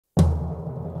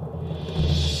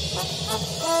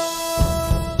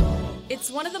It's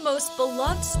one of the most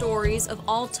beloved stories of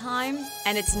all time,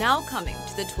 and it's now coming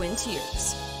to the Twin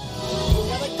Tiers.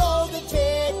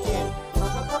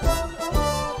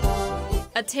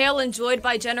 A tale enjoyed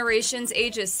by generations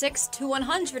ages 6 to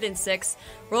 106,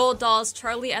 Roald Dahl's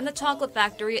Charlie and the Chocolate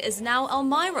Factory is now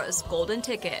Elmira's golden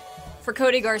ticket. For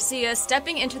Cody Garcia,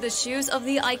 stepping into the shoes of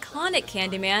the iconic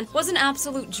Candyman was an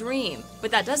absolute dream, but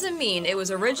that doesn't mean it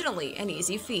was originally an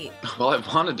easy feat. Well, I've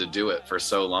wanted to do it for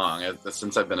so long.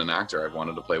 Since I've been an actor, I've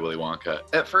wanted to play Willy Wonka.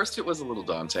 At first, it was a little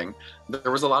daunting.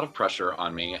 There was a lot of pressure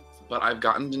on me, but I've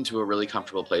gotten into a really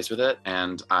comfortable place with it,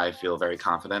 and I feel very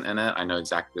confident in it. I know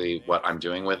exactly what I'm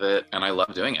doing with it, and I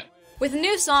love doing it. With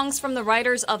new songs from the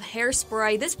writers of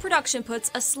Hairspray, this production puts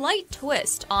a slight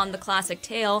twist on the classic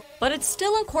tale, but it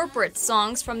still incorporates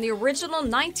songs from the original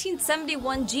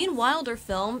 1971 Gene Wilder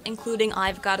film, including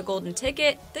I've Got a Golden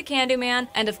Ticket, The Candyman,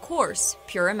 and of course,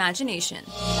 Pure Imagination.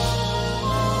 If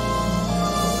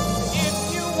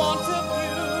you want to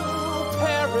view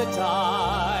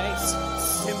paradise,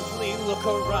 simply look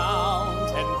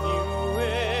around and view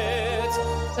it.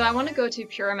 So I want to go to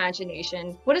Pure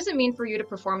Imagination. What does it mean for you to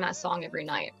perform that song every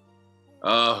night?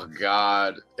 Oh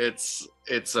God, it's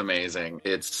amazing.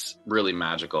 It's really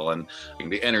magical, and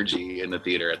the energy in the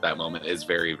theater at that moment is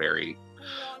very, very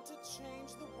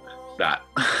that.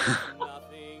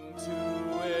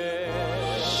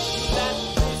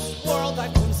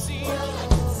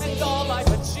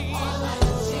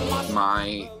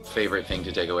 My favorite thing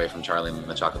to take away from Charlie and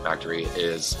the Chocolate Factory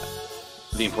is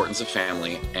the importance of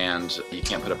family, and you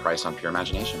can't put a price on pure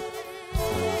imagination.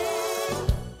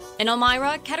 In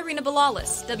Elmira, Katerina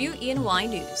Belales, WENY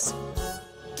News.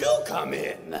 Do come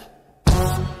in.